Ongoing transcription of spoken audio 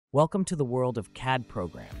Welcome to the world of CAD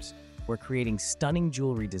programs, where creating stunning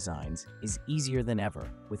jewelry designs is easier than ever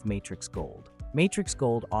with MatrixGold.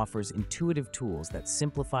 MatrixGold offers intuitive tools that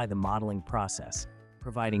simplify the modeling process,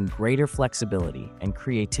 providing greater flexibility and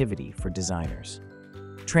creativity for designers.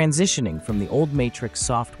 Transitioning from the old Matrix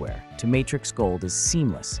software to MatrixGold is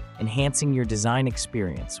seamless, enhancing your design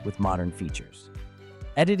experience with modern features.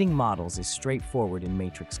 Editing models is straightforward in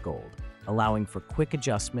MatrixGold, allowing for quick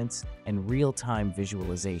adjustments and real-time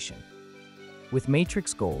visualization. With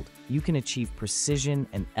MatrixGold, you can achieve precision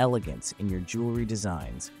and elegance in your jewelry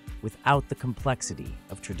designs without the complexity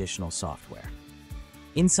of traditional software.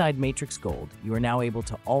 Inside MatrixGold, you are now able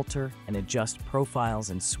to alter and adjust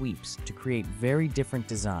profiles and sweeps to create very different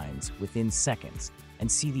designs within seconds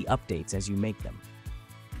and see the updates as you make them.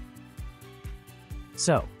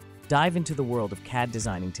 So, dive into the world of CAD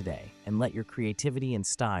designing today and let your creativity and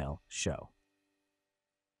style show.